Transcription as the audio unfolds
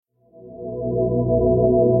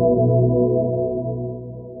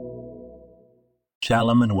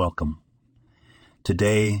Shalom and welcome.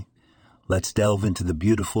 Today, let's delve into the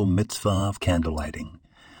beautiful mitzvah of candlelighting,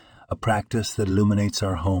 a practice that illuminates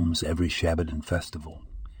our homes every Shabbat and festival.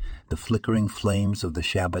 The flickering flames of the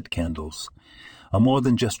Shabbat candles are more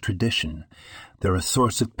than just tradition. They're a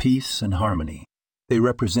source of peace and harmony. They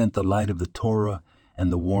represent the light of the Torah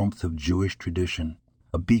and the warmth of Jewish tradition,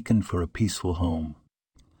 a beacon for a peaceful home.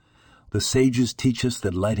 The sages teach us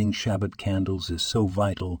that lighting Shabbat candles is so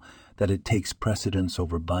vital that it takes precedence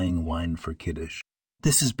over buying wine for Kiddush.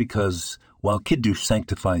 This is because, while Kiddush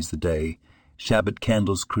sanctifies the day, Shabbat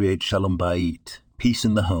candles create Shalom Bayit, peace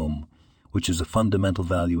in the home, which is a fundamental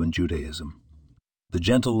value in Judaism. The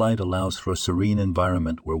gentle light allows for a serene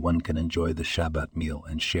environment where one can enjoy the Shabbat meal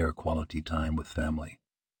and share quality time with family.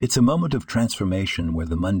 It's a moment of transformation where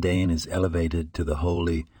the mundane is elevated to the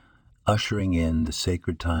holy, ushering in the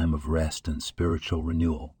sacred time of rest and spiritual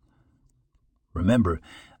renewal. Remember,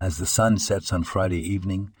 as the sun sets on Friday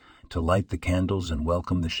evening, to light the candles and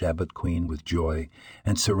welcome the Shabbat Queen with joy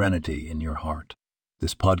and serenity in your heart.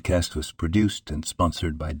 This podcast was produced and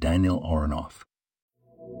sponsored by Daniel Aronoff.